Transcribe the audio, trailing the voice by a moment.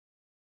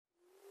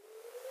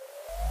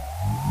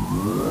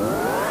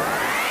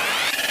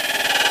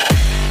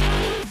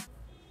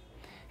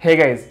Hey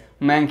guys,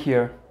 Mank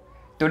here.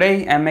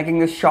 Today I am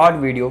making a short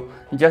video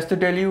just to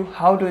tell you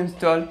how to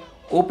install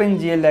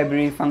OpenGL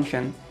library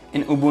function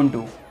in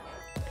Ubuntu.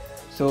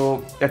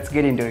 So let's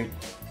get into it.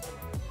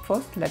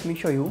 First let me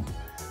show you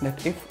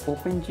that if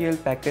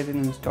OpenGL package is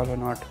installed or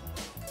not.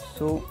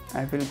 So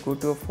I will go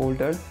to a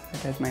folder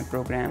that has my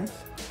programs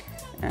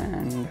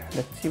and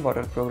let's see what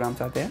all programs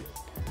are there.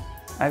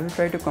 I will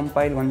try to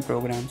compile one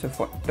program. So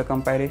for the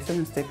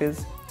compilation step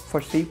is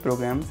for C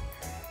programs,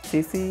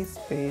 cc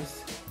space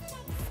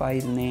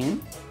file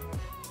name.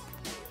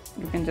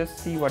 You can just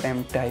see what I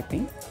am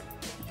typing.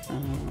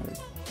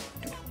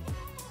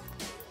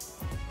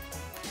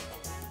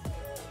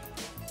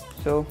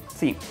 So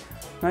see,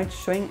 now it's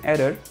showing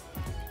error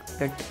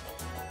that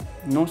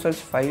no such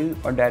file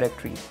or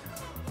directory.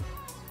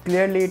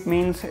 Clearly it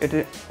means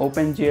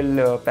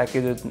OpenGL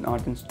package is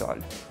not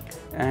installed,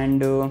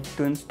 and to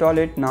install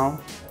it now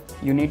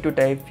you need to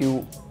type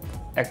two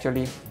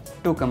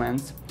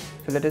commands.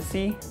 So let us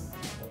see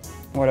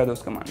what are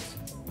those commands.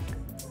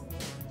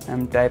 I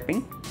am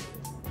typing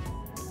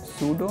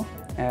sudo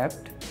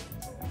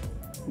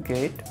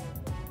apt-get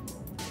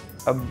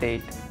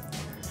update.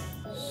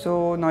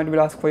 So now it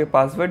will ask for your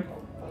password.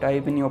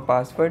 Type in your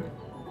password,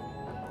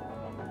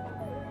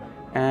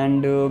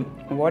 and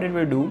what it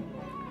will do,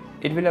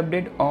 it will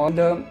update all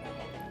the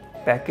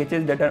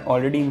packages that are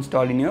already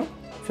installed in your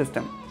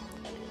system.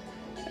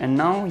 And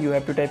now you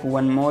have to type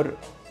one more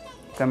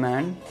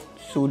command,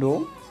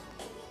 sudo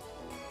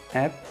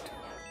apt-get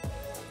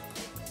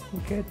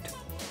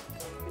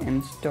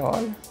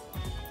install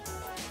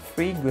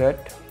free GLUT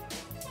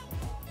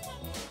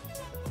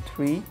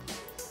 3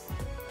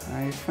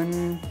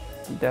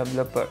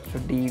 developer. So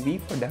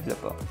DV for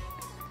developer.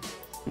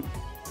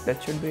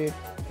 That should be it.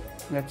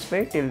 Let's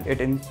wait till it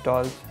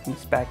installs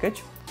this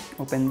package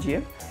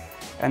OpenGL,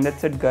 and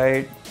that's it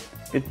guys,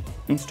 it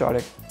installed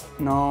it.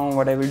 Now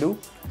what I will do,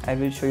 I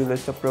will show you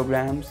list of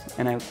programs,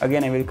 and I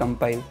will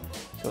compile.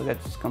 So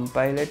let's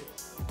compile it.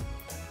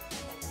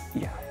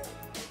 Yeah,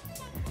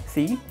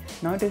 see,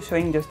 now it is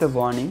showing just a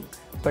warning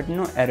but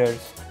no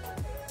errors.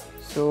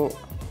 So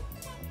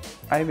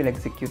I will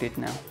execute it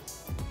now.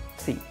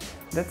 See,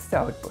 that's the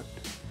output.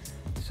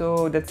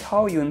 So that's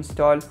how you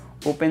install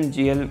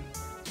OpenGL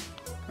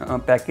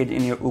package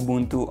in your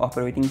Ubuntu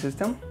operating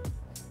system.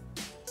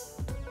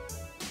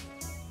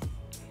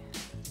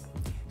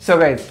 So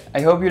guys,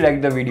 I hope you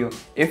liked the video.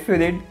 If you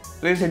did,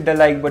 please hit the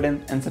like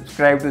button and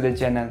subscribe to the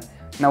channel.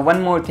 Now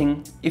one more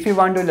thing, if you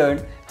want to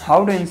learn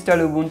how to install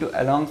Ubuntu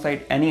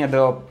alongside any other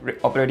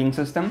operating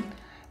system,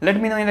 let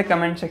me know in the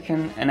comment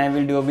section and I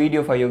will do a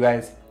video for you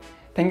guys.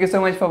 Thank you so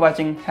much for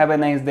watching. Have a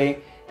nice day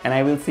and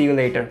I will see you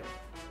later.